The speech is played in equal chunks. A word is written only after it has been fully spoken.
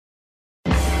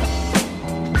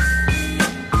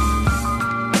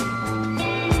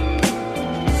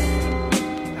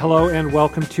Hello and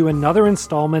welcome to another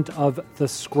installment of The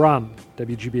Scrum,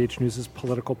 WGBH News'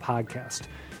 political podcast.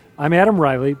 I'm Adam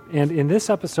Reilly, and in this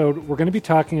episode, we're going to be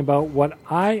talking about what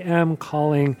I am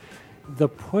calling the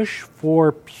push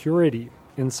for purity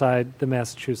inside the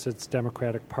Massachusetts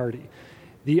Democratic Party.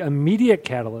 The immediate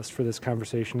catalyst for this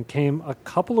conversation came a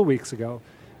couple of weeks ago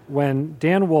when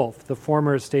Dan Wolf, the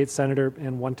former state senator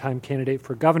and one-time candidate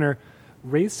for governor,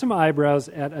 raised some eyebrows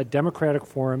at a Democratic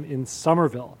forum in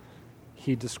Somerville.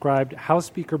 He described House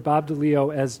Speaker Bob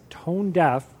DeLeo as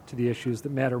tone-deaf to the issues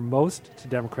that matter most to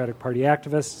Democratic Party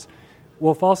activists.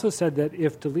 Wolf also said that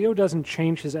if DeLeo doesn't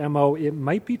change his MO, it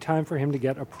might be time for him to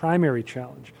get a primary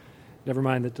challenge. Never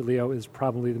mind that DeLeo is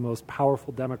probably the most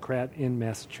powerful Democrat in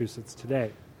Massachusetts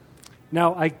today.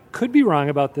 Now, I could be wrong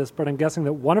about this, but I'm guessing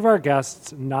that one of our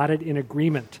guests nodded in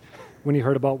agreement when he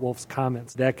heard about Wolf's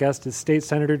comments. That guest is State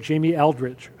Senator Jamie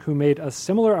Eldridge, who made a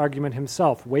similar argument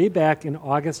himself way back in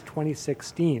August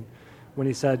 2016 when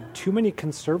he said too many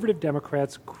conservative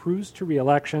Democrats cruise to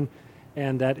re-election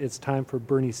and that it's time for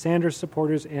Bernie Sanders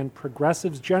supporters and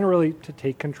progressives generally to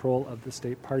take control of the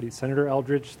state party. Senator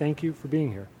Eldridge, thank you for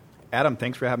being here. Adam,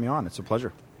 thanks for having me on. It's a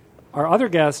pleasure. Our other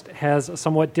guest has a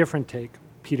somewhat different take.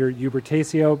 Peter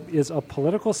Ubertaccio is a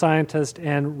political scientist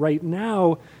and right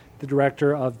now the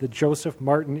director of the Joseph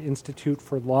Martin Institute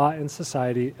for Law and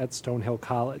Society at Stonehill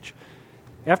College.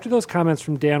 After those comments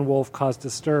from Dan Wolf caused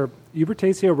a stir,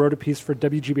 Ubertaccio wrote a piece for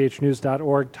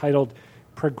WGBHnews.org titled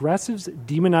 "Progressives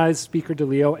Demonize Speaker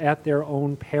DeLeo at Their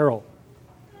Own Peril."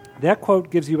 That quote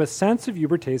gives you a sense of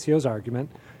Ubertaccio's argument,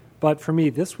 but for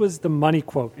me, this was the money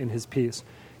quote in his piece.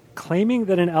 Claiming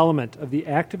that an element of the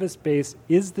activist base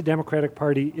is the Democratic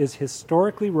Party is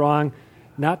historically wrong,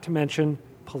 not to mention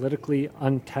politically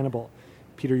untenable.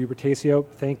 Peter Ubertaccio,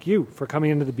 thank you for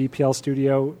coming into the BPL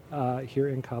studio here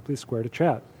in Copley Square to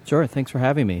chat. Sure, thanks for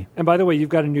having me. And by the way, you've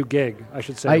got a new gig, I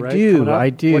should say, I right? I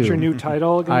do. What's your new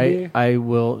title going to be? I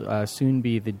will soon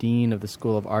be the Dean of the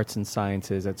School of Arts and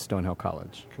Sciences at Stonehill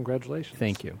College. Congratulations.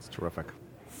 Thank you. It's terrific.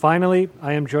 Finally,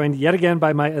 I am joined yet again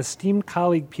by my esteemed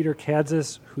colleague, Peter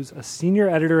Kadzis, who's a senior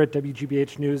editor at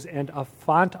WGBH News and a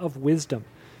font of wisdom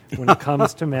when it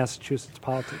comes to Massachusetts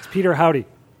politics. Peter, howdy.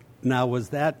 Now, was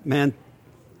that meant,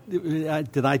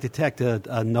 did I detect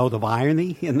a note of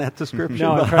irony in that description?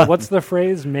 No, what's the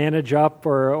phrase? Manage up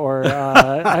or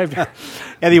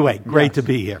Anyway, great to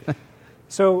be here.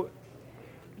 So,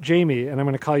 Jamie, and I'm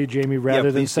going to call you Jamie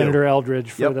rather than Senator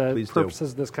Eldridge for the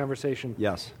purposes of this conversation.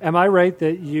 Yes. Am I right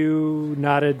that you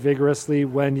nodded vigorously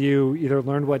when you either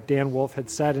learned what Dan Wolf had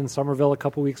said in Somerville a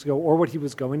couple weeks ago or what he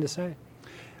was going to say?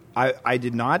 I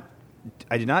did not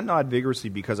nod vigorously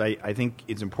because I think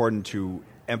it's important to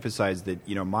emphasize that,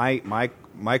 you know,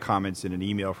 my comments in an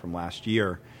email from last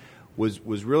year was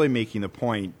really making the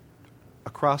point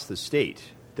across the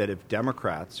state that if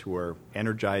Democrats who are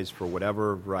energized for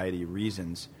whatever variety of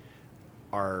reasons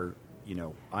are, you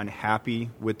know, unhappy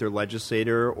with their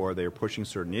legislator or they're pushing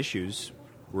certain issues,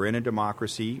 we're in a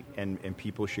democracy and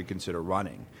people should consider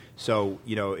running. So,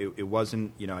 you know, it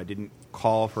wasn't, you know, I didn't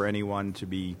call for anyone to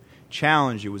be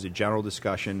challenged. It was a general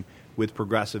discussion with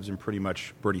progressives and pretty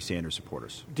much Bernie Sanders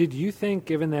supporters. Did you think,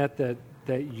 given that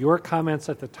your comments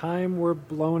at the time were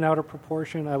blown out of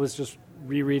proportion? I was just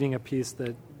rereading a piece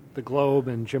that the Globe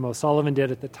and Jim O'Sullivan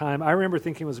did at the time. I remember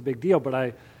thinking it was a big deal, but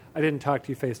I didn't talk to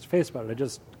you face-to-face about it. I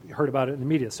just heard about it in the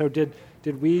media. So did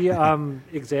we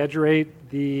exaggerate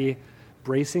the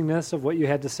bracingness of what you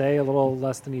had to say a little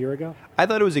less than a year ago? I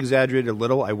thought it was exaggerated a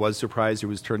little. I was surprised it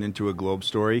was turned into a Globe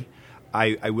story.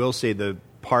 I will say the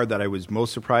part that I was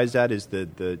most surprised at is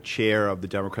the chair of the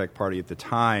Democratic Party at the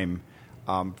time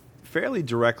fairly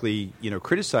directly, you know,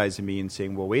 criticizing me and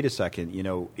saying, well, wait a second, you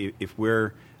know, if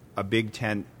we're a big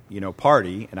tent, you know,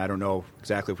 party, and I don't know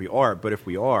exactly if we are, but if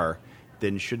we are,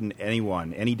 then shouldn't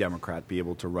any Democrat be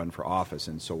able to run for office?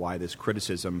 And so why this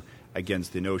criticism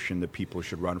against the notion that people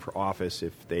should run for office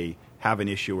if they have an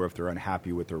issue or if they're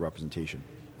unhappy with their representation?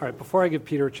 All right, before I give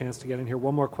Peter a chance to get in here,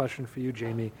 one more question for you,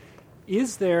 Jamie.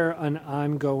 Is there an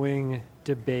ongoing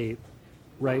debate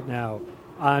right now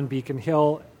on Beacon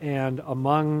Hill and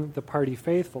among the party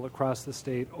faithful across the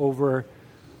state over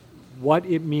what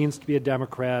it means to be a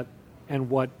Democrat and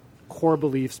what core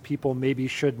beliefs people maybe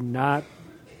should not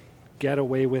get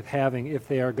away with having if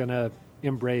they are going to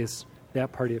embrace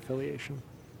that party affiliation?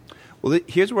 Well,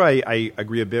 here's where I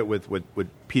agree a bit with what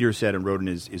Peter said and wrote in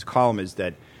his column is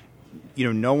that, you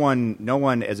know, no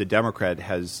one as a Democrat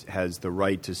has the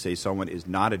right to say someone is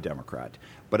not a Democrat.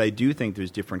 But I do think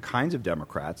there's different kinds of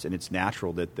Democrats, and it's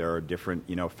natural that there are different,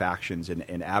 you know, factions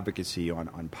and advocacy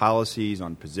on policies,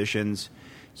 on positions.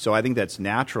 So I think that's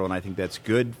natural, and I think that's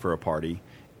good for a party.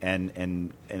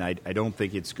 And I don't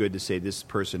think it's good to say this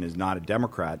person is not a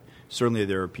Democrat. Certainly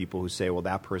there are people who say, well,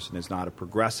 that person is not a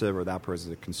progressive or that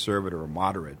person is a conservative or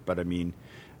moderate. But, I mean,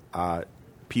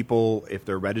 people, if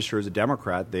they're registered as a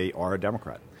Democrat, they are a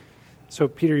Democrat. So,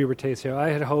 Peter Ubertaccio, I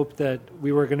had hoped that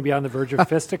we were going to be on the verge of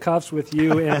fisticuffs with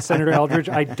you and Senator Eldridge.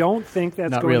 I don't think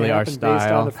that's not going really to happen based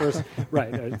on the first.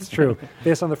 Right, it's true.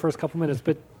 Based on the first couple minutes,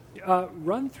 but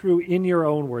run through in your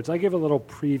own words. I gave a little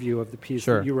preview of the piece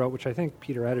that you wrote, which I think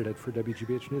Peter edited for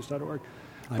WGBHnews.org.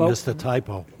 I missed a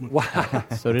typo. Wow.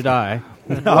 So did I.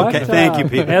 Okay, thank you,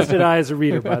 Peter. As did I as a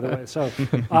reader, by the way. So,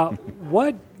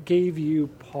 what gave you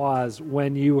pause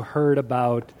when you heard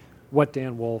about what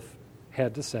Dan Wolf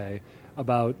had to say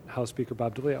about House Speaker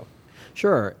Bob DeLeo?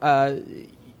 Sure.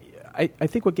 I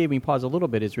think what gave me pause a little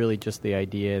bit is really just the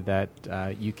idea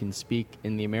that you can speak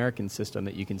in the American system,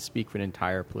 that you can speak for an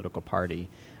entire political party.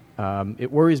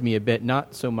 It worries me a bit,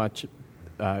 not so much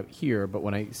here, but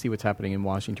when I see what's happening in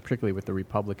Washington, particularly with the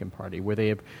Republican Party, where they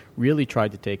have really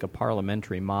tried to take a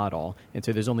parliamentary model and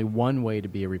say there's only one way to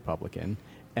be a Republican.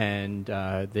 And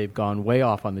they've gone way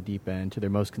off on the deep end to their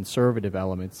most conservative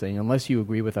elements, saying, unless you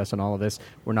agree with us on all of this,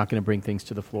 we're not going to bring things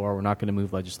to the floor, we're not going to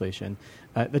move legislation.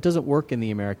 That doesn't work in the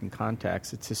American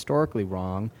context. It's historically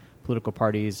wrong. Political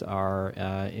parties are,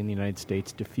 in the United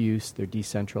States, diffuse, they're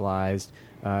decentralized.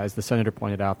 As the Senator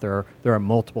pointed out, there are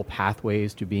multiple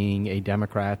pathways to being a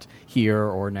Democrat here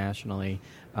or nationally.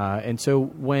 And so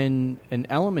when an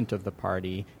element of the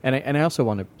party, and I also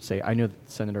want to say, I know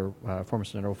that former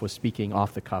Senator Wolf was speaking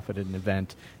off the cuff at an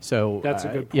event, so that's a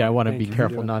good point. Yeah, I want to be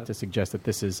careful not to suggest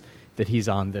that he's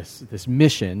on this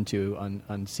mission to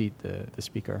unseat the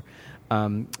speaker.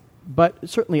 But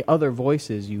certainly other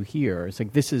voices you hear, it's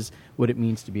like this is what it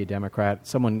means to be a Democrat.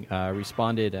 Someone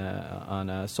responded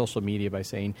on social media by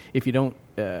saying, if you don't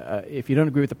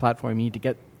agree with the platform, you need to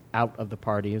get out of the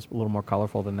party. It's a little more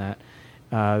colorful than that.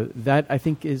 That I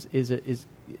think is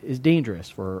dangerous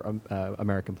for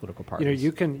American political parties.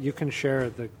 You can share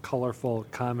the colorful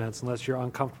comments unless you're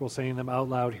uncomfortable saying them out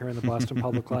loud here in the Boston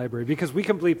Public Library, because we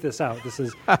can bleep this out. This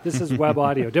is web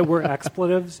audio. Were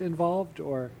expletives involved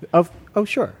or? Oh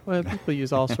sure. Well, people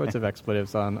use all sorts of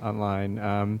expletives online,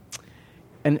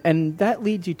 and that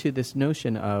leads you to this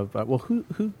notion of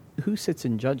who sits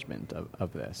in judgment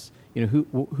of this?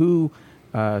 Who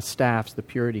staffs the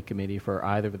purity committee for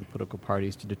either of the political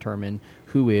parties to determine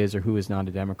who is or who is not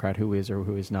a Democrat, who is or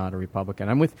who is not a Republican.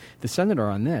 I'm with the senator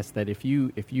on this, that if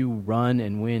you run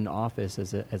and win office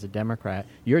as a Democrat,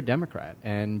 you're a Democrat,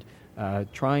 and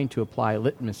trying to apply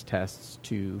litmus tests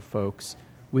to folks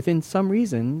within some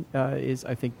reason is,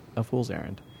 I think, a fool's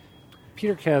errand.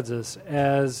 Peter Kadzis,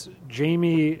 as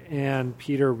Jamie and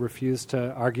Peter refuse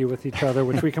to argue with each other,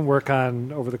 which we can work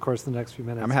on over the course of the next few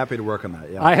minutes. I'm happy to work on that,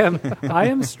 yeah. I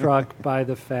am struck by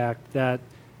the fact that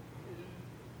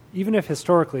even if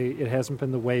historically it hasn't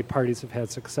been the way parties have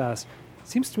had success, it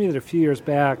seems to me that a few years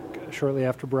back, shortly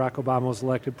after Barack Obama was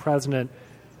elected president,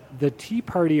 the Tea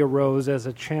Party arose as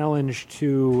a challenge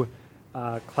to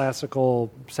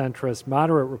classical centrist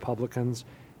moderate Republicans,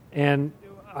 and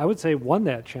I would say won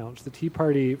that challenge. The Tea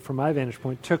Party, from my vantage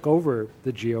point, took over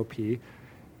the GOP,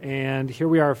 and here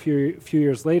we are a few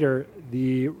years later.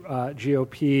 The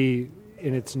GOP,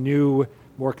 in its new,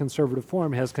 more conservative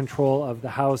form, has control of the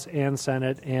House and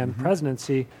Senate and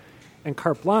presidency, and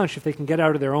carte blanche if they can get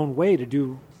out of their own way to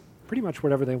do pretty much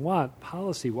whatever they want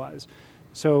policy-wise.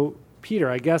 So,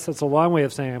 Peter, I guess that's a long way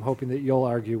of saying I'm hoping that you'll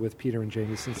argue with Peter and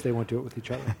Jamie since they won't do it with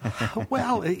each other.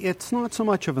 Well, it's not so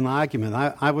much of an argument.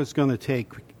 I was going to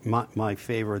take my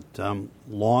favorite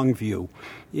long view.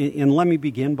 And let me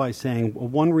begin by saying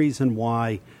one reason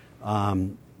why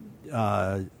Senator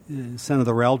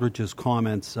Eldridge's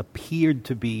comments were so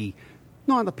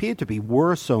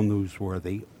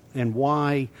newsworthy, and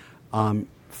why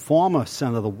former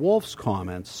Senator Wolf's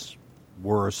comments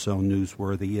were so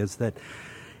newsworthy is that,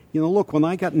 look, when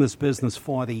I got in this business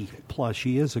 40-plus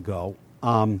years ago,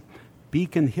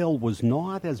 Beacon Hill was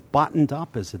not as buttoned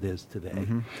up as it is today.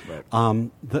 Right.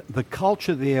 The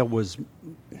culture there was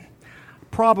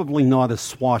probably not as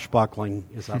swashbuckling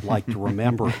as I'd like to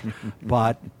remember it,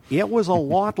 but it was a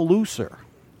lot looser.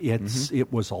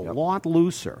 It was a lot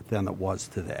looser than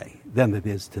it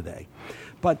is today.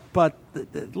 But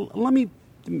let me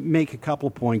make a couple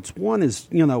of points. One is,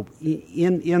 in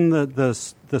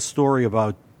the story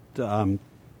about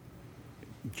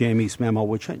Jamie's memo,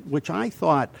 which I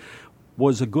thought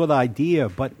was a good idea,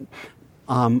 but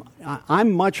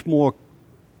I'm much more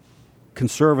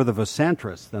conservative or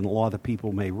centrist than a lot of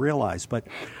people may realize. But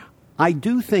I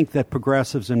do think that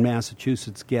progressives in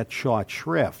Massachusetts get short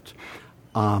shrift.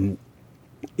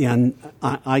 And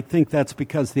I think that's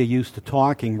because they're used to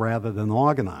talking rather than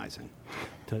organizing,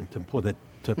 to put it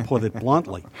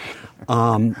bluntly.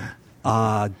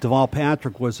 Deval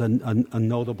Patrick was a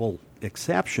notable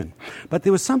exception. But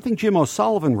there was something Jim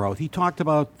O'Sullivan wrote. He talked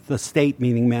about the state,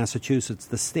 meaning Massachusetts,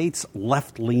 the state's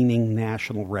left-leaning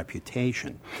national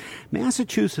reputation.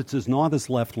 Massachusetts is not as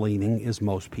left-leaning as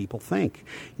most people think.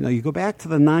 You know, you go back to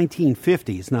the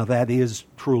 1950s. Now, that is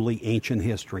truly ancient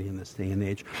history in this day and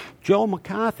age. Joe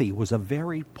McCarthy was a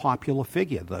very popular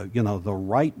figure, the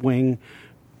right-wing,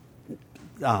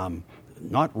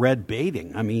 not red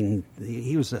baiting. I mean,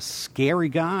 he was a scary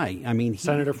guy. I mean,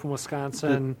 Senator from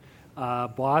Wisconsin,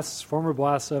 former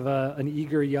boss of an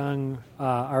eager young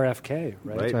RFK,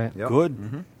 right? That's right. Yep.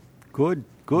 Good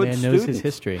Man student. knows his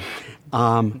history.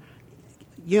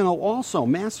 Also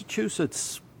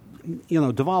Massachusetts,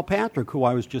 Deval Patrick, who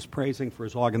I was just praising for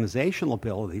his organizational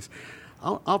abilities,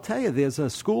 I'll tell you, there's a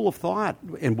school of thought,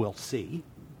 and we'll see,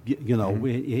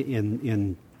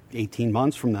 in 18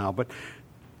 months from now, but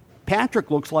Patrick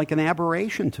looks like an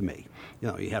aberration to me.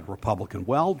 You had Republican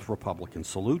Weld, Republican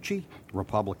Cellucci,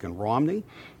 Republican Romney.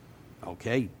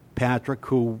 Okay, Patrick,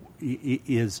 who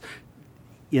is,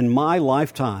 in my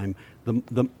lifetime,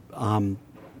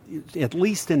 at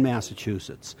least in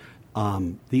Massachusetts,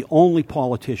 the only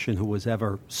politician who was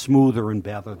ever smoother and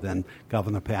better than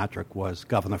Governor Patrick was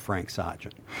Governor Frank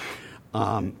Sargent.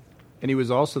 And he was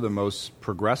also the most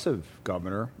progressive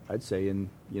governor, I'd say,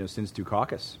 since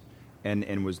Dukakis.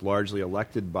 And was largely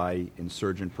elected by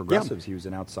insurgent progressives. He was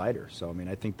an outsider. So, I mean,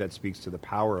 I think that speaks to the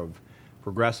power of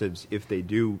progressives if they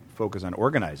do focus on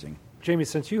organizing. Jamie,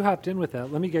 since you hopped in with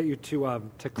that, let me get you to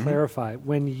clarify.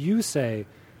 When you say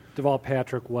Deval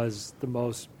Patrick was the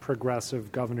most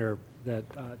progressive governor that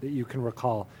you can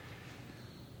recall,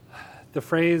 the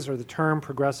phrase or the term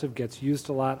progressive gets used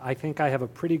a lot. I think I have a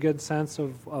pretty good sense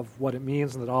of what it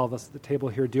means and that all of us at the table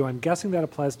here do. I'm guessing that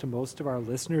applies to most of our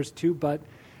listeners too, but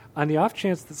on the off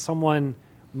chance that someone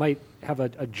might have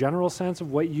a general sense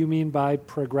of what you mean by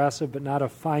progressive but not a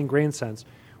fine-grained sense,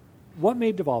 what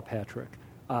made Deval Patrick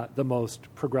the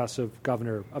most progressive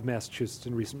governor of Massachusetts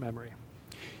in recent memory?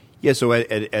 Yeah, so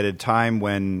at a time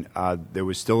when there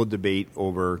was still a debate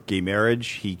over gay marriage,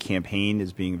 he campaigned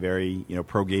as being very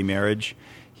pro-gay marriage.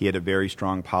 He had a very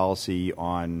strong policy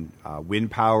on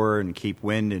wind power and Cape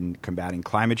Wind and combating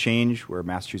climate change, where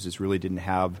Massachusetts really didn't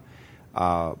have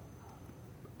a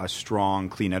strong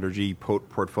clean energy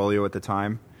portfolio at the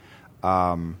time.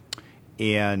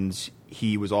 And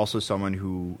he was also someone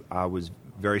who was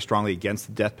very strongly against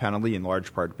the death penalty, in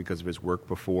large part because of his work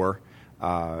before,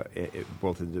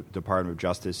 both the Department of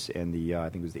Justice and I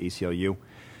think it was the ACLU.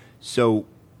 So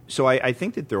I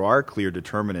think that there are clear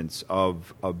determinants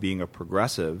of being a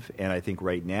progressive, and I think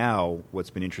right now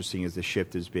what's been interesting is the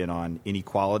shift has been on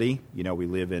inequality. We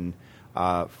live in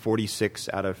 46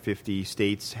 out of 50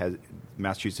 states.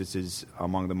 Massachusetts is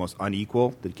among the most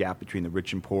unequal, the gap between the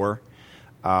rich and poor.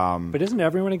 But isn't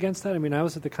everyone against that? I mean, I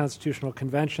was at the Constitutional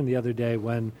Convention the other day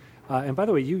when, and by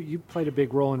the way, you played a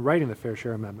big role in writing the Fair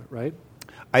Share Amendment, right?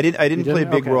 I didn't play a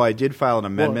big role. I did file an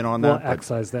amendment on that. We'll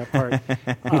excise that part.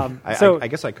 I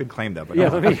guess I could claim that. But yeah,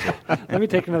 let me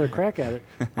take another crack at it.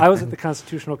 I was at the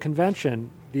Constitutional Convention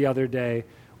the other day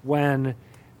when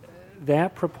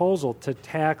that proposal to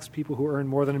tax people who earn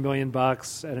more than $1 million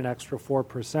at an extra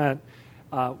 4%,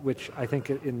 which I think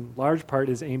in large part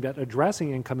is aimed at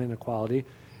addressing income inequality.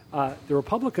 The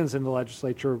Republicans in the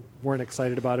legislature weren't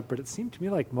excited about it, but it seemed to me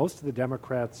like most of the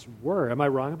Democrats were. Am I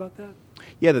wrong about that?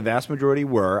 Yeah, the vast majority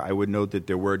were. I would note that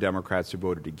there were Democrats who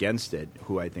voted against it,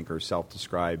 who I think are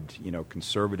self-described,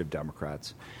 conservative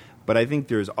Democrats. But I think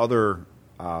there's other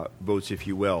votes, if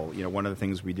you will. One of the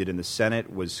things we did in the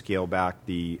Senate was scale back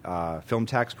the film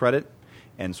tax credit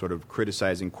and sort of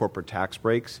criticizing corporate tax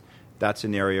breaks. That's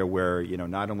an area where,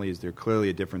 not only is there clearly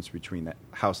a difference between the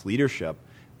House leadership,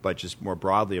 but just more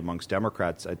broadly amongst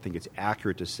Democrats, I think it's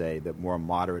accurate to say that more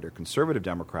moderate or conservative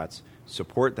Democrats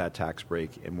support that tax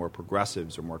break and more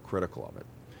progressives are more critical of it.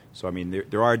 So, I mean,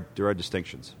 there are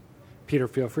distinctions. Peter,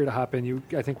 feel free to hop in.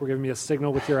 I think we're giving me a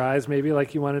signal with your eyes, maybe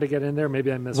like you wanted to get in there.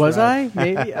 Maybe I missed. Was I?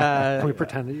 Maybe. Can we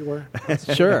pretend that you were?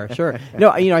 Sure. No,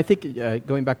 I think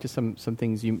going back to some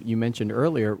things you mentioned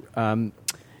earlier, I'm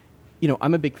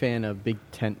a big fan of big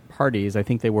tent parties. I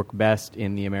think they work best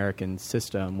in the American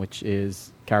system, which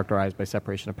is characterized by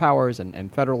separation of powers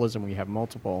and federalism, where you have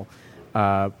multiple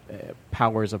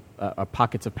powers of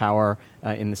pockets of power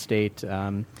in the state.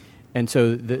 And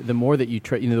so the more that you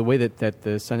try, the way that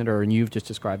the senator and you've just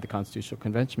described the Constitutional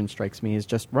Convention strikes me is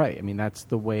just right. I mean, that's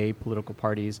the way political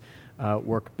parties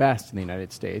work best in the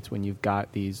United States, when you've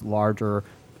got these larger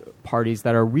parties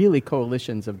that are really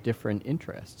coalitions of different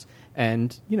interests.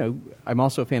 And, I'm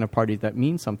also a fan of parties that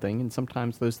mean something, and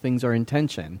sometimes those things are in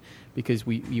tension because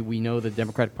we know the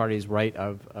Democratic Party is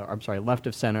left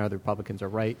of center, the Republicans are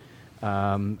right.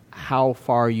 How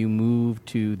far you move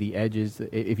to the edges,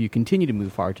 if you continue to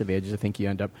move far to the edges, I think you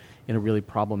end up in a really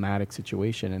problematic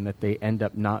situation, and that they end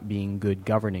up not being good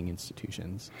governing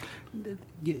institutions.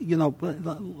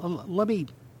 Let me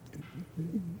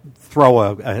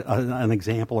throw an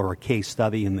example or a case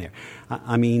study in there.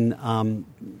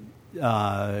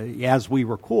 As we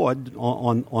record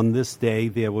on this day,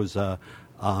 there was a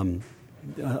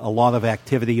lot of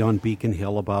activity on Beacon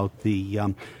Hill about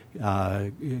the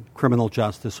criminal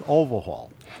justice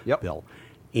overhaul bill,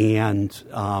 and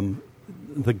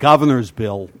the governor's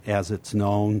bill, as it's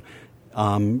known,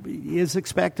 is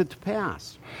expected to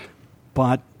pass,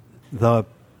 but the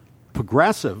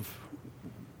progressive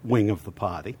wing of the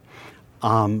party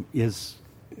is,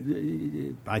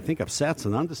 I think upset's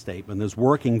an understatement, is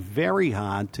working very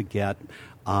hard to get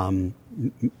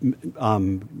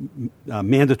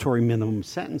mandatory minimum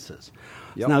sentences.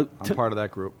 Yep, now, I'm part of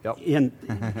that group. Yep.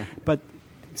 But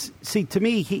see, to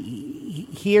me,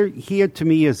 here to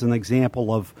me is an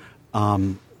example of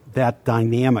that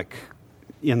dynamic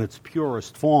in its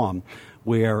purest form,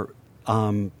 where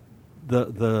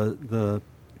the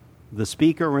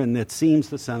speaker, and it seems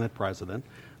the Senate president,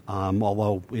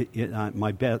 although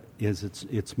my bet is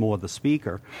it's more the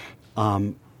speaker,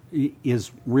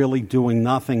 is really doing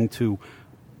nothing to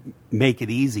make it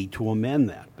easy to amend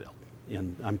that bill.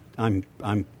 And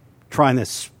I'm trying to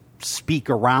speak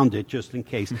around it just in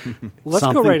case. Let's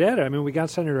go right at it. I mean, we got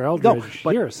Senator Eldridge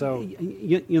here, so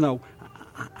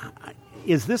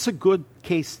is this a good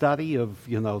case study of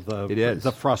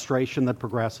the frustration that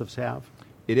progressives have?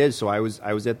 It is. So I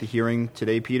was at the hearing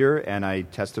today, Peter, and I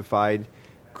testified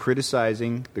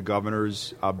criticizing the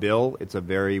governor's bill. It's a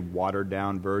very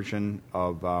watered-down version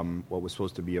of what was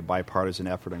supposed to be a bipartisan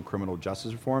effort on criminal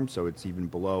justice reform, so it's even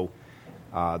below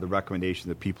the recommendation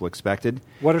that people expected.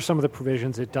 What are some of the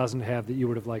provisions it doesn't have that you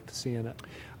would have liked to see in it?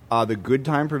 The good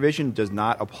time provision does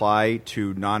not apply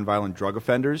to nonviolent drug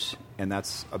offenders, and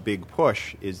that's a big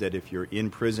push, is that if you're in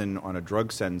prison on a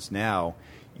drug sentence now,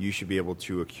 you should be able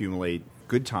to accumulate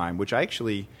good time, which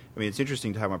it's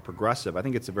interesting to have a progressive. I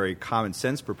think it's a very common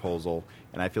sense proposal,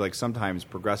 and I feel like sometimes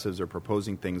progressives are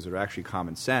proposing things that are actually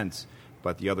common sense,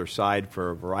 but the other side,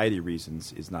 for a variety of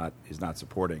reasons, is not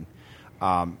supporting.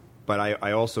 But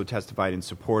I also testified in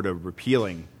support of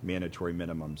repealing mandatory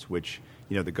minimums, which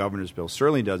the governor's bill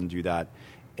certainly doesn't do that.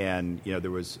 And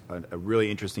there was a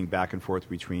really interesting back and forth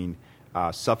between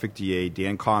Suffolk DA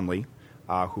Dan Conley,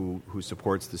 who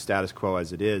supports the status quo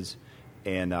as it is,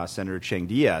 and Senator Cheng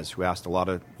Diaz, who asked a lot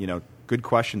of good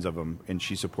questions of him, and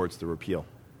she supports the repeal.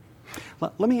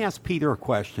 Let me ask Peter a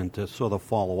question to sort of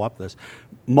follow up this.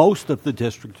 Most of the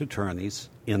district attorneys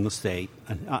in the state,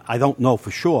 and I don't know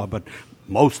for sure, but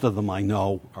most of them I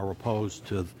know are opposed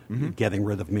to getting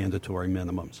rid of mandatory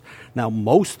minimums. Now,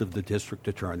 most of the district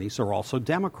attorneys are also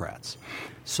Democrats.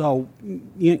 So,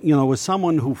 as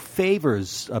someone who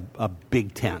favors a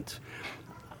big tent,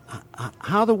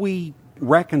 how do we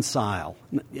reconcile?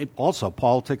 Also,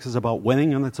 politics is about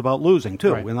winning and it's about losing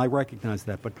too, right. And I recognize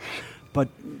that. But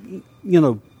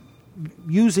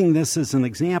using this as an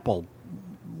example,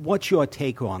 what's your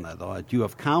take on it? Or do you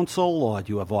have counsel, or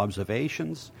do you have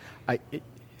observations?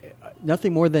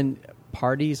 Nothing more than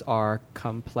parties are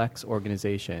complex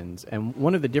organizations, and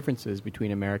one of the differences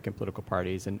between American political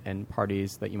parties and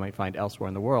parties that you might find elsewhere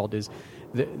in the world is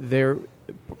their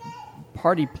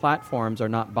party platforms are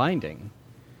not binding.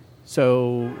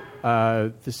 So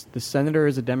the senator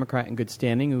is a Democrat in good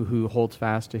standing who holds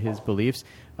fast to his beliefs.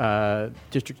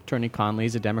 District Attorney Conley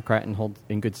is a Democrat and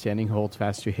in good standing who holds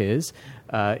fast to his.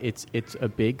 It's a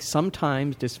big,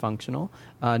 sometimes dysfunctional,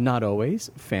 not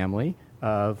always, family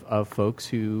of folks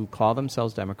who call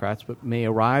themselves Democrats but may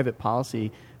arrive at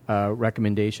policy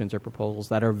recommendations or proposals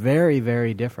that are very,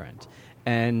 very different.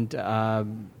 And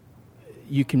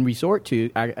you can resort to,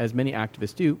 as many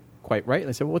activists do, quite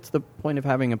rightly, say, well, what's the point of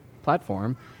having a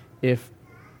platform if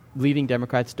leading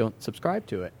Democrats don't subscribe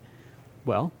to it?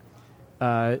 Well,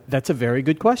 that's a very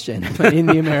good question. In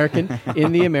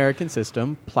the American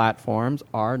system, platforms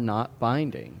are not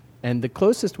binding. And the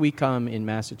closest we come in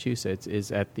Massachusetts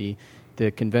is at the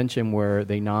convention where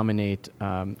they nominate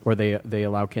or they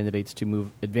allow candidates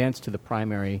to advance to the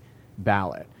primary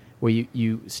ballot. where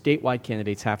you statewide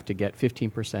candidates have to get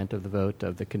 15% of the vote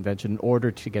of the convention in order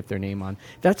to get their name on.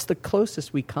 That's the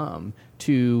closest we come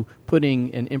to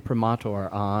putting an imprimatur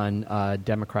on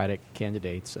Democratic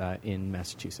candidates in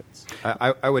Massachusetts.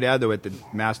 I would add, though, at the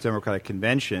Mass Democratic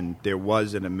Convention, there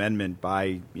was an amendment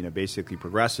by basically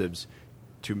progressives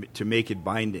to make it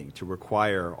binding, to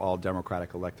require all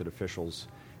Democratic elected officials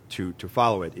to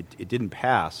follow it. It didn't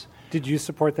pass. Did you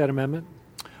support that amendment?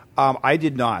 I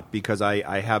did not, because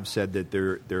I have said that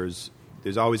there's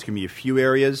always going to be a few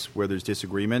areas where there's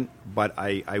disagreement, but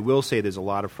I will say there's a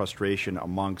lot of frustration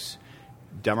amongst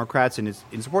Democrats, and it's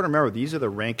important to remember these are the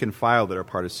rank and file that are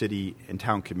part of city and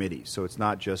town committees, so it's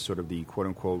not just sort of the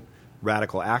quote-unquote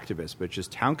radical activists, but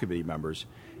just town committee members.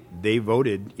 They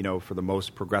voted, for the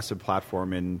most progressive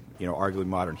platform in, arguably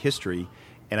modern history,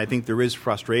 and I think there is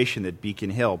frustration that Beacon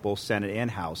Hill, both Senate and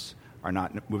House, are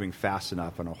not moving fast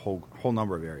enough in a whole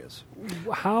number of areas.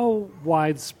 How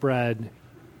widespread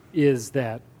is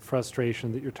that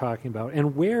frustration that you're talking about,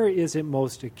 and where is it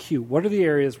most acute? What are the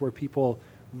areas where people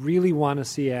really want to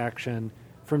see action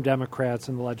from Democrats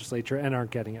in the legislature and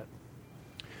aren't getting it?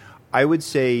 I would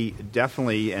say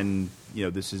definitely, and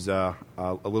this is a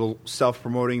little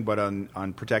self-promoting, but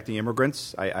on protecting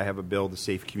immigrants, I have a bill, the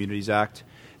Safe Communities Act.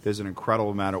 There's an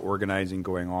incredible amount of organizing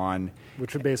going on.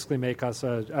 Which would basically make us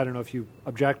I don't know if you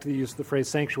object to the use of the phrase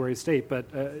sanctuary state, but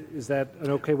is that an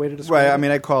okay way to describe it? Right. I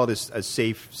mean, I call it a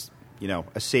safe,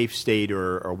 a safe state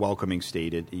or a welcoming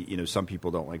state. Some people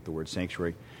don't like the word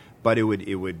sanctuary, but it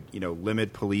would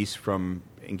limit police from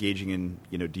engaging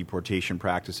in deportation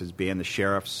practices, ban the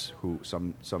sheriffs, who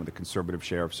some of the conservative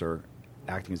sheriffs are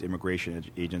acting as immigration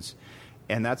agents.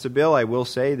 And that's a bill, I will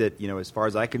say, that, as far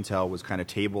as I can tell, was kind of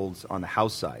tabled on the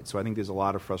House side. So I think there's a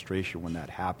lot of frustration when that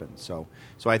happens. So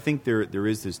I think there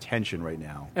is this tension right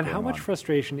now. And how much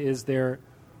frustration is there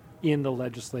in the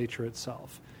legislature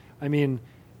itself? I mean,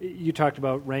 you talked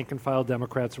about rank-and-file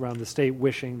Democrats around the state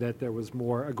wishing that there was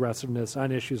more aggressiveness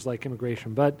on issues like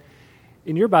immigration. But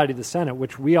in your body, the Senate,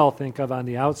 which we all think of on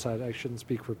the outside, I shouldn't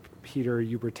speak for Peter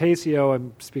Ubertaccio,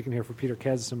 I'm speaking here for Peter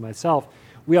Kadzis and myself,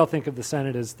 we all think of the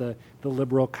Senate as the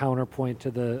liberal counterpoint to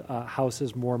the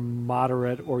House's more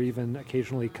moderate or even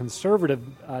occasionally conservative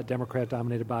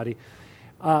Democrat-dominated body.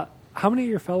 How many of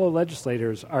your fellow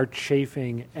legislators are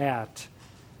chafing at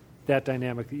that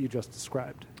dynamic that you just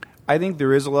described? I think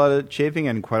there is a lot of chafing,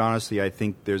 and quite honestly, I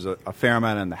think there's a fair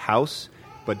amount in the House.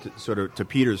 But sort of to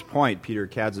Peter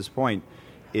Kadzis' point,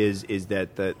 is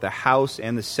that the House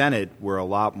and the Senate were a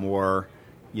lot more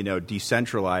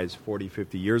decentralized 40,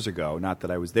 50 years ago. Not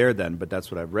that I was there then, but that's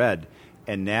what I've read.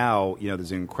 And now,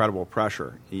 there's incredible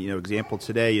pressure. Example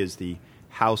today is the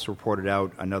House reported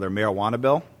out another marijuana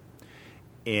bill.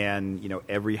 And,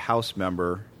 every House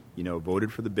member,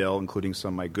 voted for the bill, including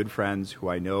some of my good friends who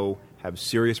I know have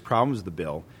serious problems with the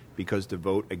bill, because to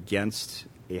vote against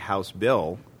a House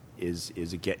bill is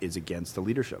against the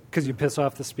leadership. Because you piss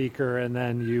off the speaker and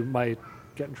then you might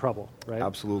get in trouble, right?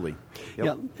 Absolutely.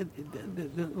 Yep.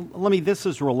 Yeah, this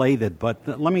is related, but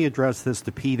let me address this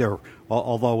to Peter,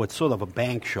 although it's sort of a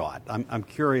bank shot. I'm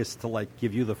curious to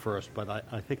give you the first, but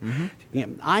I think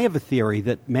I have a theory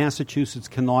that Massachusetts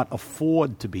cannot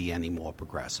afford to be any more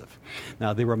progressive.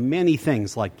 Now, there are many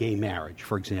things like gay marriage,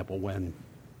 for example, when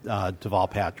Deval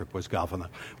Patrick was governor,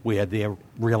 where there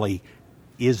really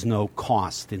is no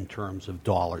cost in terms of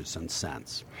dollars and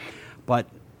cents. But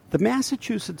the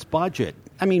Massachusetts budget,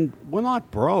 I mean, we're not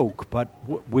broke, but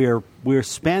we're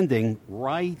spending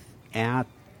right at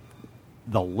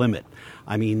the limit.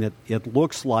 I mean, it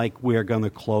looks like we're going to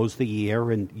close the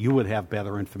year, and you would have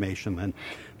better information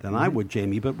than I would,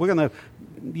 Jamie, but we're going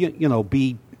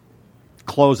to,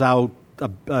 close out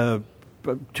 $2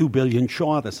 billion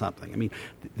short or something. I mean,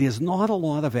 there's not a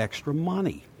lot of extra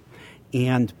money.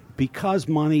 And because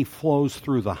money flows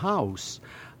through the House,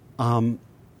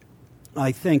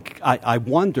 I think I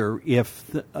wonder if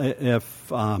Speaker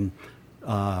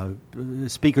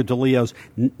DeLeo's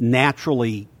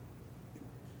naturally,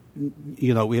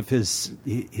 if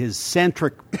his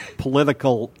centric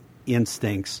political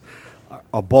instincts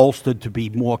are bolstered to be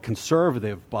more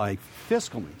conservative by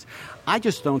fiscal means. I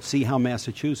just don't see how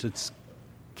Massachusetts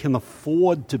can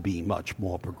afford to be much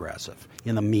more progressive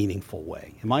in a meaningful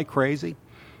way. Am I crazy?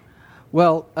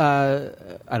 Well, I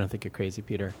don't think you're crazy,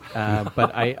 Peter.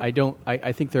 But I don't.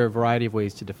 I think there are a variety of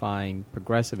ways to define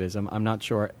progressivism. I'm not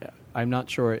sure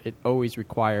it always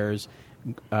requires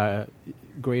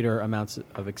greater amounts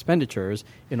of expenditures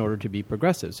in order to be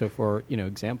progressive. So, for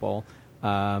example,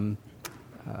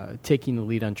 taking the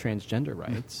lead on transgender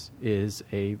rights is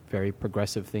a very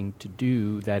progressive thing to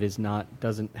do that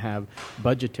doesn't have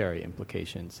budgetary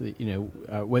implications.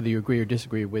 Whether you agree or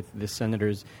disagree with the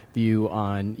senator's view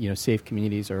on safe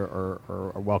communities or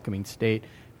a welcoming state,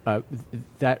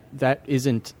 that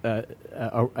isn't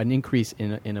an increase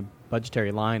in a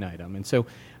budgetary line item. And so,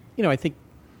 I think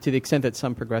to the extent that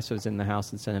some progressives in the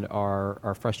House and Senate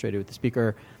are frustrated with the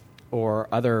Speaker or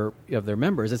other of their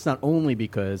members, it's not only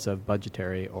because of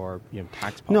budgetary or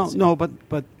tax policy. No, but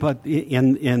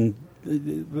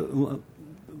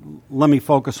let me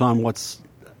focus on what's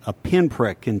a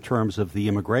pinprick in terms of the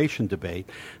immigration debate.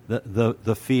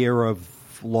 The fear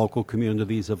of local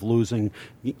communities of losing,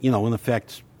 in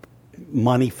effect,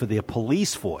 money for their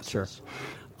police forces. Sure.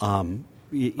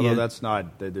 Although that's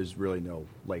not, there's really no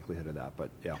likelihood of that,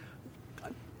 but yeah.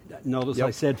 Notice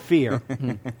I said fear.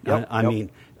 Yep.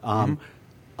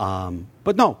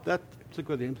 But no, that's a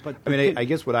good answer. But I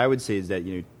guess what I would say is that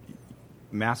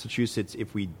Massachusetts,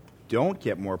 if we don't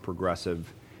get more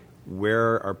progressive,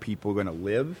 where are people going to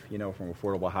live? From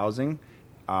affordable housing.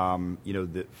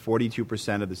 The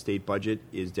 42% of the state budget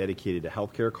is dedicated to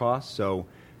healthcare costs. So,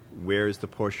 where's the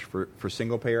push for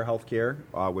single-payer health care,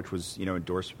 which was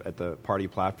endorsed at the party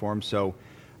platform? So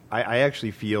I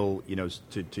actually feel,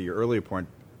 to your earlier point,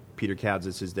 Peter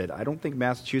Kadzis, is that I don't think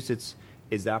Massachusetts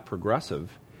is that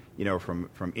progressive,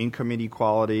 from income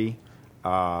inequality,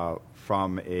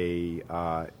 from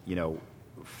a,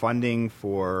 funding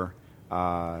for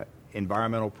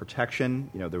environmental protection.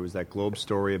 There was that Globe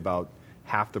story about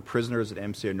half the prisoners at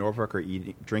MCO Norfolk are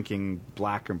drinking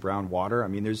black and brown water. I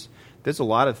mean, there's a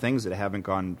lot of things that haven't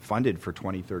gone funded for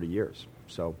 20, 30 years.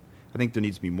 So I think there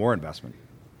needs to be more investment.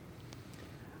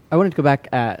 I wanted to go back,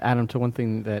 Adam, to one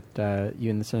thing that you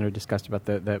and the Senator discussed about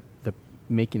the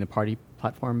making the party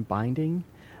platform binding.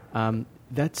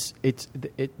 That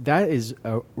is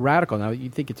radical. Now, you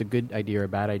think it's a good idea or a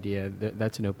bad idea.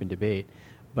 That's an open debate.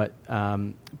 But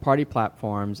party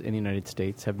platforms in the United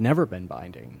States have never been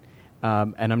binding.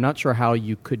 And I'm not sure how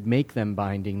you could make them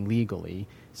binding legally,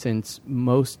 since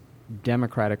most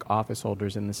Democratic office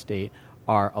holders in the state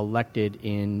are elected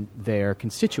in their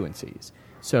constituencies.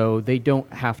 So they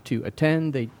don't have to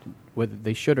attend. Whether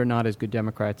they should or not as good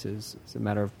Democrats is a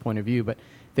matter of point of view, but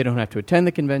they don't have to attend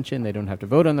the convention. They don't have to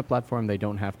vote on the platform. They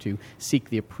don't have to seek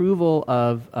the approval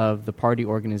of the party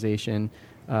organization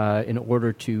in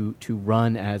order to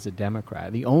run as a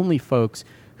Democrat. The only folks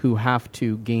who have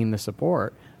to gain the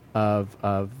support of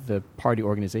the party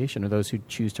organization are those who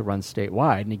choose to run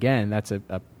statewide. And again, that's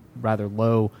a rather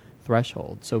low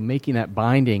threshold. So making that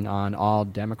binding on all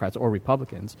Democrats or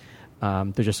Republicans,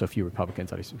 there's just so few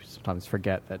Republicans. I sometimes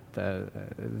forget that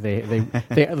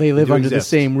they live under the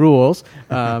same rules.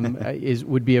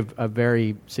 Would be a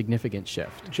very significant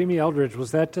shift. Jamie Eldridge,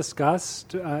 was that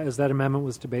discussed as that amendment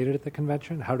was debated at the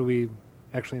convention? How do we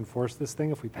actually enforce this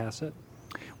thing if we pass it?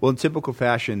 Well, in typical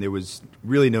fashion, there was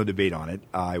really no debate on it.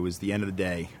 It was the end of the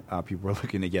day. People were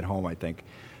looking to get home, I think.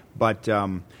 But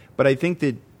I think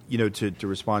that to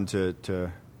respond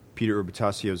to Peter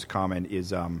Ubertaccio's comment is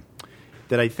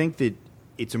that I think that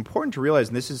it's important to realize,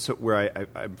 and this is where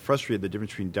I'm frustrated, the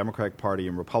difference between Democratic Party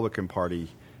and Republican Party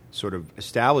sort of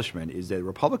establishment is that the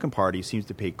Republican Party seems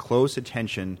to pay close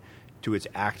attention to its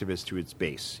activists, to its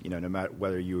base. No matter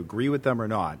whether you agree with them or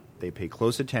not, they pay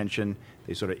close attention.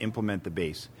 They sort of implement the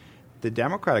base. The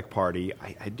Democratic Party,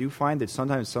 I do find that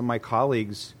sometimes some of my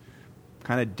colleagues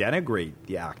kind of denigrate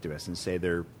the activists and say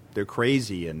they're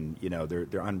crazy and they're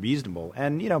unreasonable,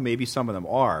 and maybe some of them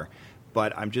are,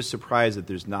 but I'm just surprised that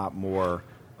there's not more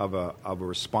of a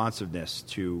responsiveness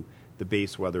to the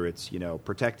base, whether it's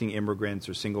protecting immigrants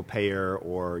or single payer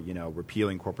or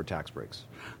repealing corporate tax breaks.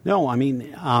 No, I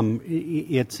mean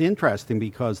it's interesting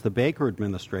because the Baker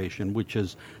administration, which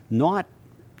is not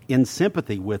in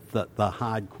sympathy with the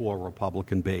hardcore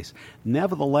Republican base,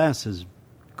 nevertheless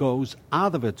goes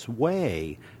out of its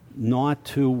way not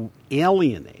to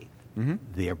alienate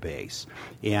their base.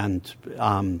 And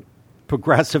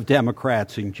progressive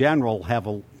Democrats in general have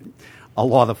a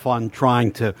lot of fun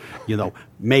trying to,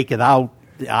 make it out.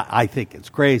 I think it's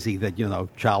crazy that,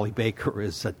 Charlie Baker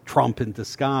is a Trump in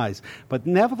disguise. But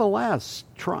nevertheless,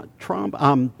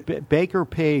 Baker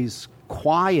pays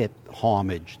quiet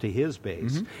homage to his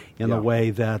base in a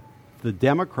way that the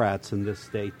Democrats in this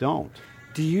state don't.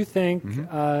 Do you think,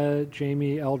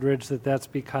 Jamie Eldridge, that's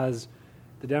because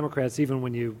the Democrats, even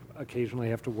when you occasionally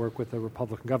have to work with a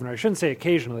Republican governor, I shouldn't say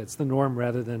occasionally, it's the norm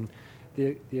rather than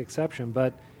the exception,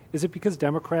 but is it because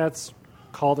Democrats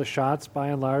call the shots by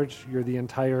and large? You're the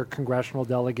entire congressional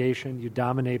delegation, you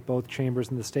dominate both chambers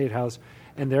in the State House,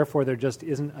 and therefore there just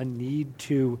isn't a need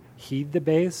to heed the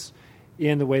base?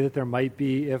 in the way that there might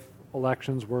be if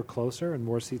elections were closer and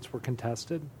more seats were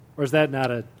contested? Or is that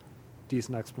not a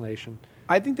decent explanation?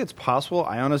 I think that's possible.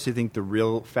 I honestly think the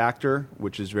real factor,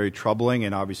 which is very troubling,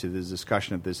 and obviously there's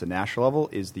discussion of this at national level,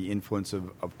 is the influence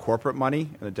of corporate money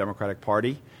in the Democratic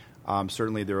Party.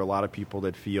 Certainly there are a lot of people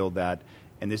that feel that,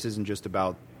 and this isn't just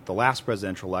about the last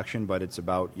presidential election, but it's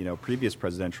about previous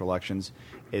presidential elections,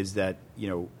 is that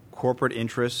corporate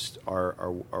interests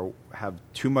have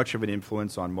too much of an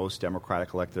influence on most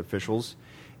Democratic elected officials.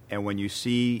 And when you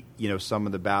see some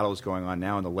of the battles going on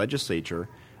now in the legislature,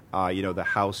 the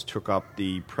House took up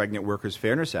the Pregnant Workers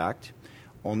Fairness Act,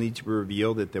 only to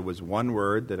reveal that there was one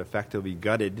word that effectively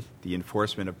gutted the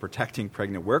enforcement of protecting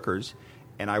pregnant workers,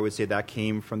 and I would say that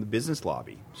came from the business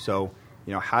lobby. So,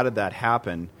 how did that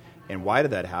happen, and why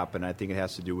did that happen? I think it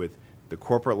has to do with the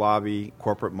corporate lobby,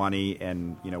 corporate money,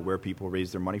 and where people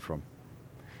raise their money from.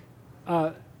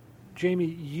 Jamie,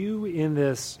 you in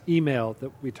this email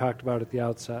that we talked about at the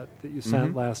outset that you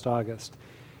sent last August,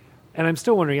 and I'm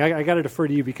still wondering, I got to defer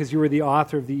to you because you were the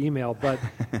author of the email, but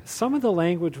some of the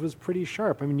language was pretty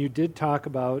sharp. I mean, you did talk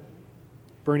about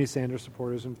Bernie Sanders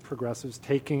supporters and progressives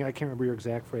taking, I can't remember your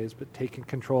exact phrase, but taking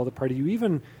control of the party. You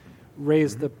even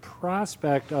raised the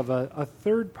prospect of a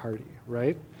third party,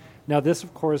 right? Now, this,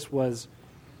 of course, was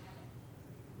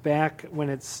back when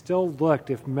it still looked,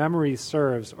 if memory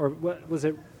serves, or was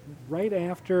it right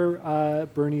after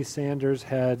Bernie Sanders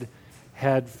had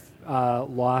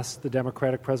lost the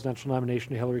Democratic presidential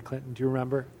nomination to Hillary Clinton? Do you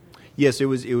remember? Yes, it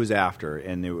was after,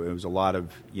 and it was a lot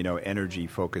of energy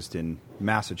focused in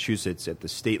Massachusetts at the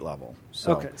state level.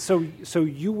 So. Okay, so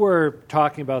you were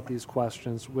talking about these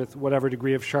questions with whatever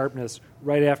degree of sharpness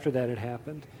right after that had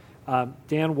happened.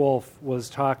 Dan Wolf was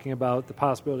talking about the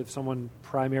possibility of someone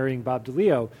primarying Bob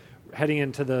DeLeo heading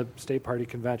into the state party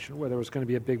convention, where there was going to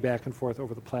be a big back and forth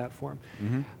over the platform.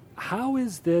 How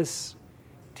is this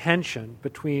tension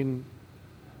between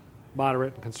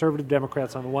moderate and conservative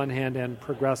Democrats on the one hand and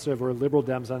progressive or liberal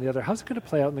Dems on the other, how's it going to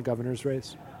play out in the governor's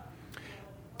race?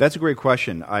 That's a great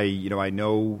question. I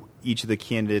know each of the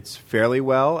candidates fairly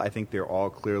well. I think they're all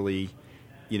clearly,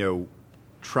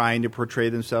 trying to portray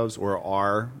themselves or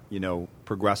are,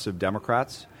 progressive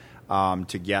Democrats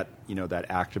to get, that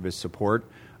activist support.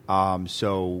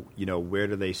 So, where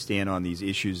do they stand on these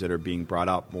issues that are being brought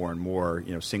up more and more?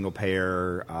 Single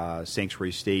payer,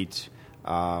 sanctuary state,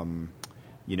 combating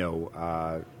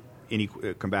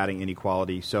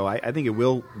inequality. So I think it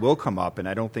will come up, and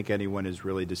I don't think anyone has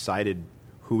really decided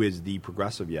who is the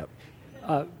progressive yet.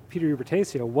 Peter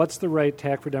Ubertaccio, what's the right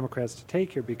tack for Democrats to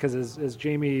take here? Because as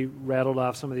Jamie rattled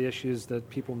off some of the issues that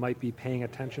people might be paying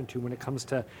attention to when it comes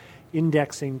to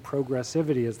indexing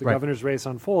progressivity as the governor's race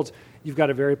unfolds, you've got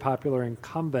a very popular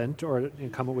incumbent, or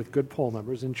incumbent with good poll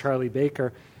numbers, in Charlie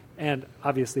Baker, and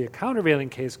obviously a countervailing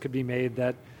case could be made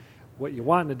that what you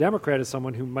want in a Democrat is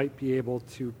someone who might be able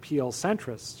to peel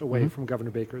centrists away from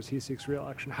Governor Baker as he seeks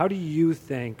re-election. How do you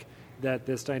think that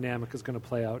this dynamic is going to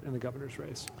play out in the governor's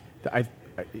race?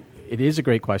 It is a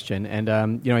great question, and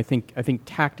I think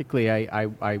tactically,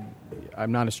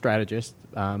 I'm not a strategist,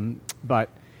 but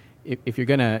if you're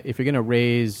gonna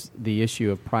raise the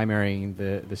issue of primarying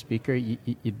the speaker,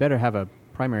 you'd better have a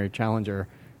primary challenger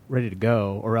ready to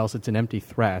go, or else it's an empty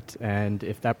threat. And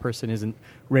if that person isn't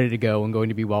ready to go and going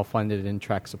to be well funded and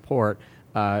track support,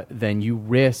 then you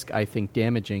risk, I think,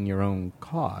 damaging your own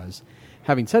cause.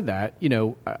 Having said that,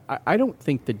 I don't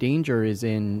think the danger is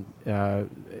in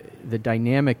the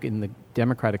dynamic in the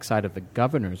Democratic side of the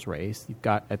governor's race. You've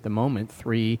got, at the moment,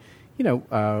 three,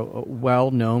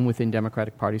 well-known within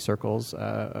Democratic Party circles,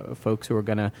 folks who are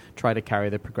going to try to carry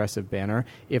the progressive banner.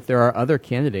 If there are other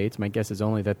candidates, my guess is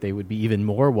only that they would be even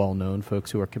more well-known folks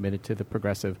who are committed to the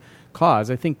progressive cause.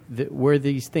 I think that where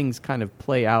these things kind of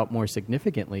play out more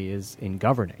significantly is in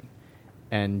governing.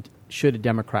 And should a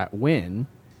Democrat win,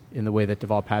 in the way that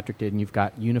Deval Patrick did, and you've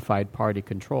got unified party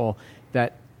control,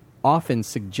 that often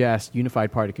suggests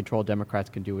unified party control, Democrats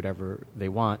can do whatever they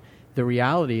want. The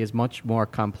reality is much more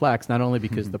complex, not only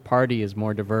because the party is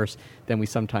more diverse than we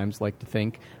sometimes like to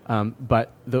think,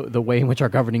 but the way in which our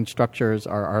governing structures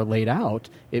are laid out,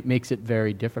 it makes it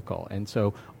very difficult. And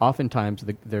so oftentimes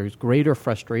there's greater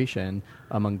frustration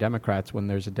among Democrats when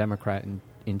there's a Democrat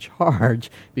in charge,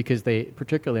 because they,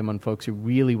 particularly among folks who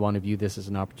really want to view this as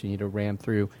an opportunity to ram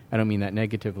through, I don't mean that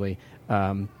negatively,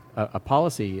 a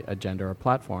policy agenda or a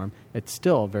platform, it's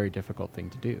still a very difficult thing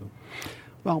to do.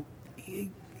 Well,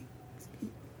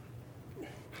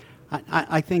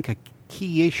 I think a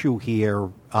key issue here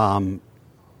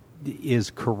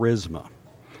is charisma.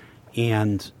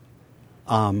 And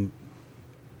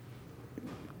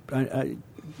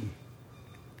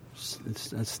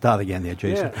start again there,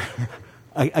 Jason. Yeah.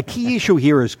 a key issue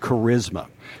here is charisma.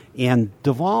 And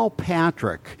Deval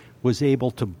Patrick was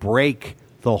able to break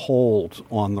the hold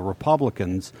on the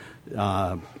Republicans,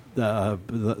 the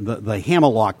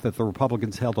hammerlock that the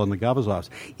Republicans held on the governor's office,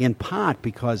 in part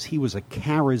because he was a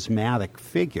charismatic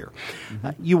figure.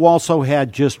 You also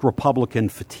had just Republican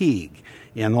fatigue,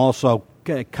 and also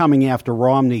coming after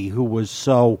Romney, who was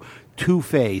so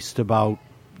two-faced about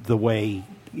the way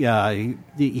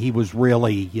he was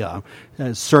really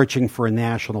searching for a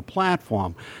national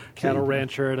platform. Cattle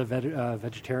rancher at a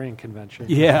vegetarian convention.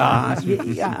 Yeah,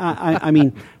 I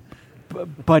mean,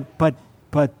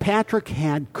 but Patrick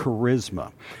had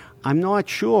charisma. I'm not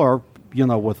sure,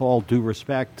 with all due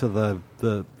respect to the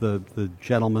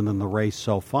gentlemen in the race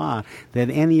so far, that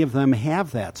any of them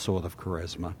have that sort of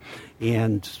charisma.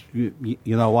 And,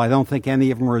 I don't think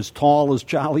any of them are as tall as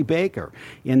Charlie Baker.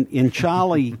 And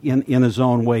Charlie, in his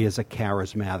own way, is a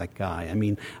charismatic guy. I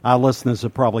mean, our listeners are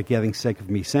probably getting sick of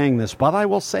me saying this, but I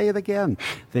will say it again,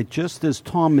 that just as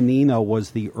Tom Menino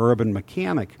was the urban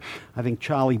mechanic, I think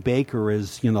Charlie Baker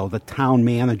is, the town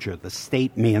manager, the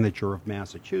state manager of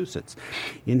Massachusetts.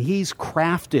 And he's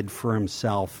crafted for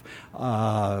himself,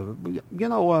 a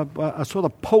sort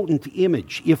of potent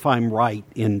image, if I'm right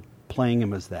in playing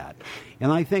him as that.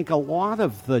 And I think a lot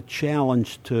of the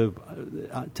challenge to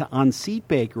unseat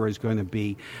Baker is going to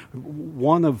be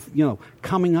one of,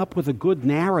 coming up with a good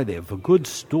narrative, a good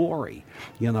story,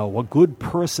 a good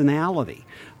personality.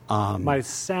 My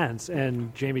sense,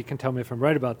 and Jamie can tell me if I'm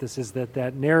right about this, is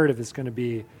that narrative is going to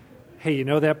be, hey,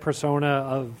 that persona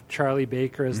of Charlie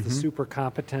Baker as the super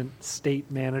competent state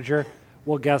manager?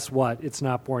 Well, guess what? It's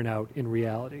not borne out in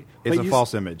reality. It's a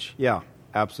false image. Yeah,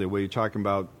 absolutely. Whether you're talking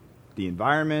about the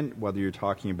environment, whether you're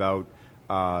talking about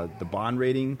the bond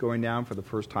rating going down for the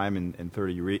first time in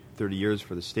 30 years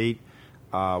for the state,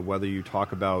 whether you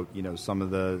talk about some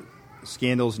of the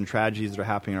scandals and tragedies that are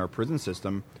happening in our prison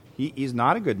system, he's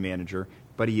not a good manager,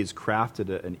 but he has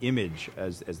crafted an image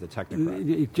as the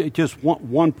technocrat. Just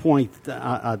one point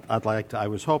I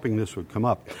was hoping this would come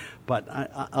up, but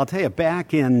I'll tell you,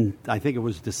 back in, I think it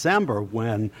was December,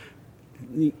 when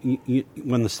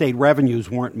the state revenues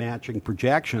weren't matching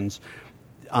projections,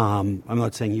 I'm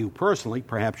not saying you personally,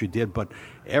 perhaps you did, but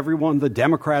everyone, the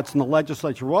Democrats in the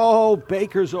legislature,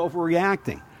 Baker's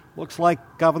overreacting. Looks like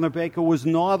Governor Baker was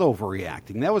not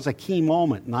overreacting. That was a key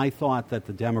moment, and I thought that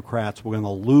the Democrats were going to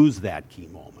lose that key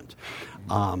moment.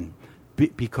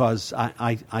 Because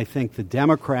I think the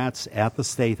Democrats at the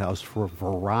State House, for a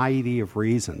variety of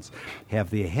reasons, have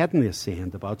their head in the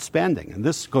sand about spending. And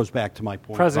this goes back to my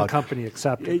point. Present company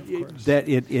accepted, of course.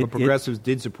 But progressives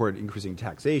did support increasing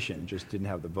taxation, just didn't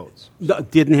have the votes.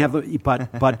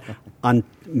 But on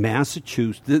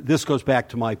Massachusetts, this goes back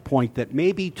to my point that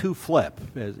may be too flip,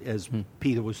 as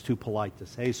Peter was too polite to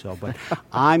say so, but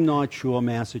I'm not sure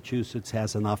Massachusetts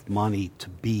has enough money to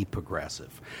be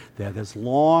progressive. That as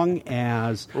long as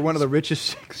we're one of the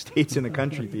richest states in the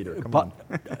country, Peter. Come on.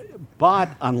 But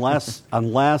unless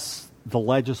the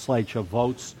legislature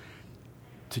votes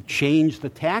to change the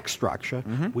tax structure,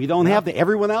 we don't have the.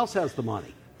 Everyone else has the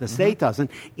money. The state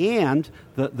doesn't. And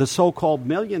the so-called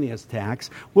millionaires tax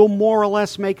will more or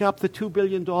less make up the $2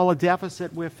 billion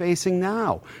deficit we're facing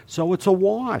now. So it's a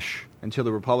wash. Until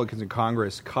the Republicans in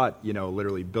Congress cut,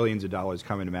 literally billions of dollars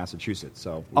coming to Massachusetts.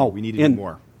 So we need to do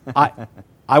more.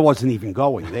 I wasn't even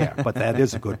going there, but that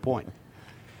is a good point.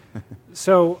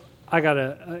 So I got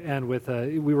to end with,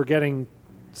 we were getting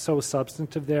so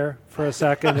substantive there for a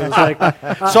second. It was like,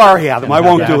 sorry, Adam, I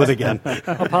won't do it again.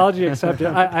 Apology accepted.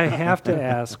 I have to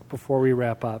ask before we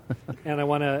wrap up, and I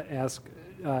want to ask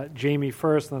Jamie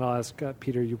first, and then I'll ask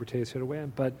Peter Ubertaccio to weigh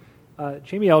in. But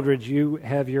Jamie Eldridge, you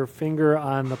have your finger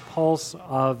on the pulse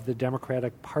of the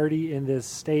Democratic Party in this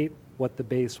state, what the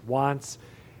base wants.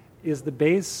 Is the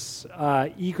base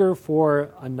eager for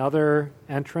another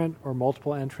entrant or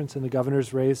multiple entrants in the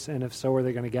governor's race? And if so, are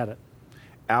they going to get it?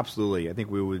 Absolutely. I think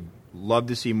we would love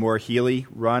to see more Healy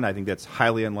run. I think that's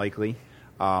highly unlikely.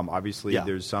 Obviously,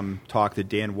 there's some talk that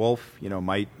Dan Wolf,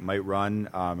 might run.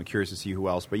 I'm curious to see who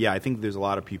else. But, I think there's a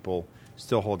lot of people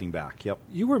still holding back. Yep.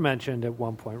 You were mentioned at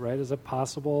one point, right, as a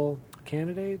possible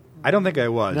candidate? I don't think I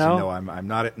was. No, I'm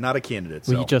not a candidate.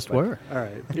 Well, you just were. All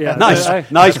right. Yeah.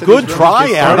 Nice, good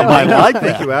try, Adam. I like that.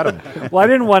 Thank you, Adam. Well, I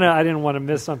didn't want to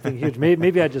miss something huge.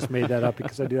 Maybe I just made that up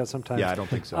because I do that sometimes. Yeah, I don't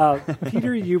think so.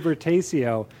 Peter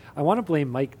Ubertaccio. I want to blame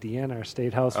Mike Dean, our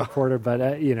State House reporter, but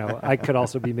I could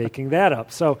also be making that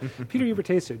up. So, Peter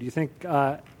Ubertaccio, do you think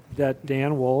that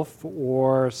Dan Wolf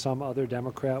or some other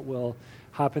Democrat will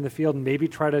hop in the field and maybe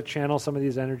try to channel some of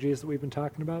these energies that we've been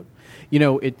talking about?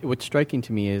 What's striking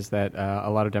to me is that a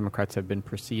lot of Democrats have been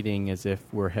proceeding as if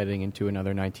we're heading into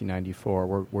another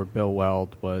 1994 where Bill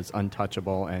Weld was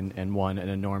untouchable and won an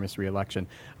enormous re-election.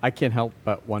 I can't help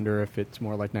but wonder if it's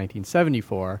more like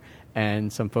 1974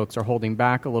 and some folks are holding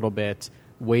back a little bit,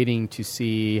 waiting to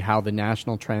see how the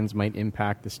national trends might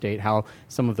impact the state, how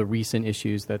some of the recent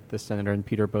issues that the Senator and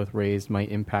Peter both raised might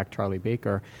impact Charlie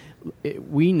Baker.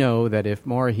 We know that if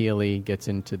Maura Healey gets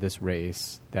into this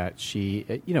race, that she,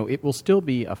 it will still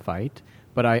be a fight,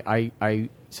 but I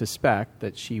suspect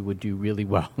that she would do really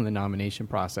well in the nomination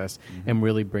process and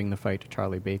really bring the fight to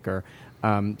Charlie Baker.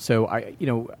 So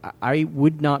I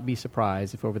would not be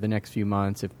surprised if over the next few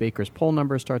months, if Baker's poll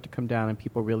numbers start to come down and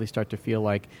people really start to feel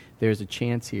like there's a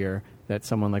chance here that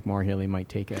someone like Maura Healey might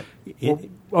take it.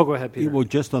 Go ahead, Peter. Well,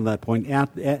 just on that point,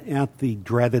 at the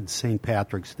dreaded St.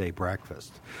 Patrick's Day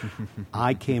breakfast,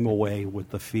 I came away with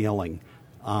the feeling,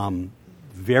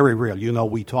 very real.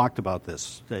 We talked about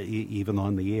this even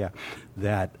on the air,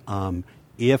 that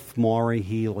if Maura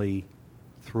Healey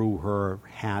threw her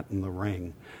hat in the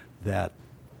ring, that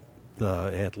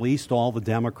at least all the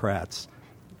Democrats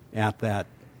at that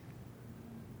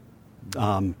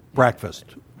breakfast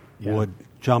would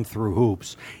jump through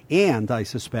hoops. And I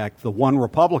suspect the one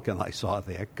Republican I saw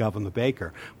there, Governor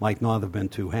Baker, might not have been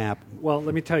too happy. Well,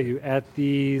 let me tell you, at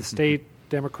the state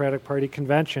Democratic Party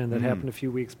convention that happened a few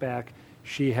weeks back,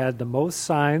 she had the most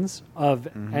signs of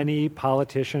any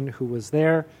politician who was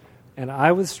there. And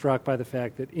I was struck by the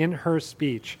fact that in her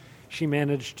speech, she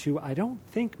managed to, I don't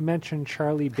think, mention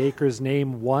Charlie Baker's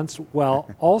name once,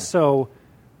 while also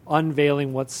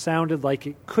unveiling what sounded like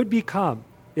it could become,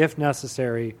 if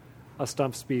necessary, a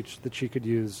stump speech that she could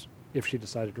use if she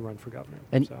decided to run for governor.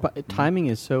 And timing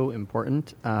is so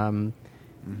important.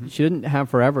 She didn't have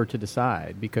forever to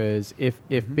decide, because if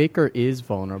Baker is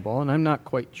vulnerable, and I'm not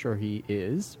quite sure he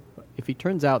is, but if he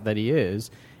turns out that he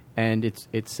is, and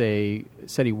it's a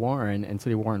Seti Warren, and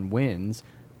Seti Warren wins,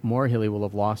 Maura Healey will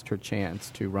have lost her chance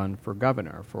to run for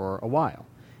governor for a while.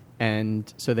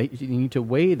 And so you need to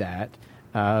weigh that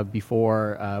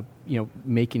before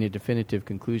making a definitive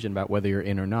conclusion about whether you're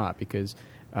in or not, because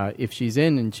if she's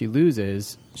in and she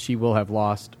loses, she will have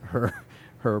lost her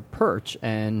perch,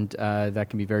 and that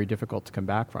can be very difficult to come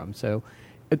back from. So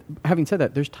having said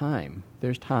that, there's time.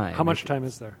 How much time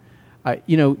is there?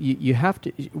 You have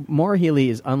to. Maura Healey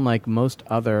is unlike most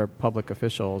other public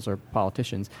officials or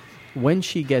politicians. When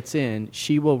she gets in,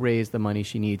 she will raise the money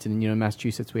she needs. And, in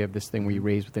Massachusetts, we have this thing where you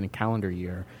raise within a calendar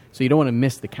year. So you don't want to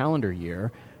miss the calendar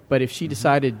year. But if she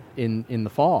decided in the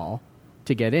fall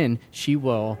to get in, she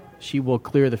will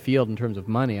clear the field in terms of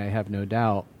money, I have no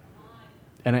doubt.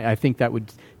 And I think that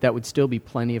would still be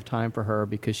plenty of time for her,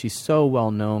 because she's so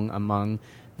well known among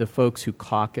the folks who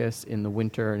caucus in the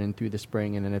winter and then through the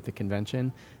spring and then at the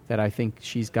convention, that I think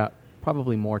she's got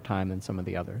probably more time than some of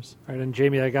the others. All right, and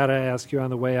Jamie, I got to ask you on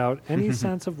the way out, any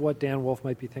sense of what Dan Wolf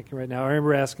might be thinking right now? I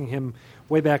remember asking him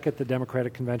way back at the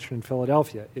Democratic Convention in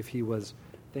Philadelphia if he was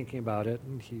thinking about it,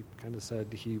 and he kind of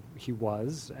said he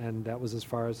was, and that was as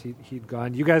far as he'd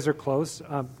gone. You guys are close.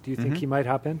 Do you think he might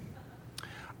hop in?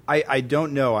 I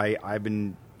don't know. I've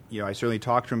been, I certainly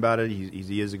talked to him about it.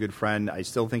 He is a good friend. I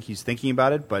still think he's thinking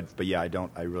about it, but yeah,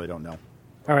 I really don't know.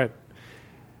 All right.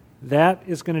 That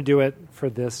is going to do it for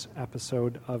this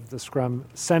episode of The Scrum.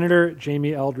 Senator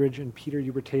Jamie Eldridge and Peter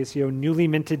Ubertaccio, newly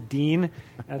minted dean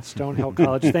at Stonehill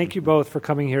College. Thank you both for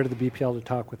coming here to the BPL to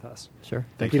talk with us. Sure.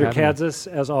 Thanks Peter for having Kadzis,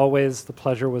 as always, the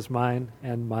pleasure was mine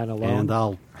and mine alone. And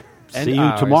I'll see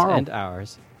you tomorrow. And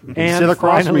ours. And sit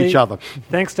across from each other.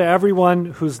 Thanks to everyone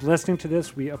who's listening to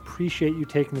this. We appreciate you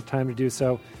taking the time to do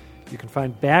so. You can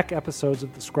find back episodes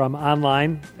of The Scrum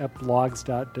online at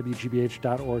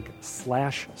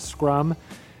blogs.wgbh.org/scrum.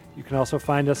 You can also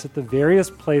find us at the various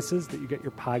places that you get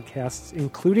your podcasts,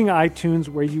 including iTunes,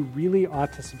 where you really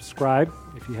ought to subscribe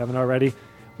if you haven't already.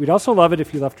 We'd also love it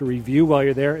if you left a review while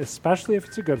you're there, especially if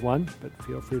it's a good one, but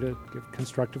feel free to give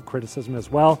constructive criticism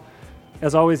as well.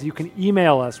 As always, you can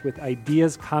email us with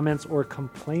ideas, comments, or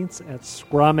complaints at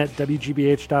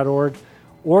scrum@wgbh.org.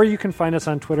 Or you can find us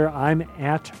on Twitter. I'm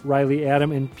at Reilly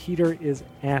Adam, and Peter is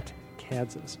at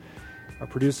Kadzis. Our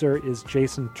producer is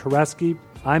Jason Tereski.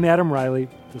 I'm Adam Reilly.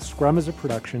 The Scrum is a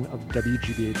production of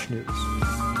WGBH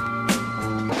News.